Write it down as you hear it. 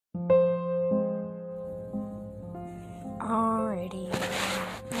Alrighty,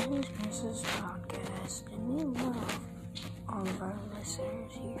 this is Mrs. Podcast, and we love all of our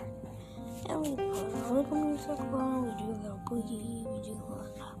listeners here. And we put a little music on, we do a little boogie,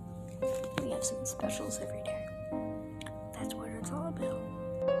 we have some specials every day. That's what it's all about.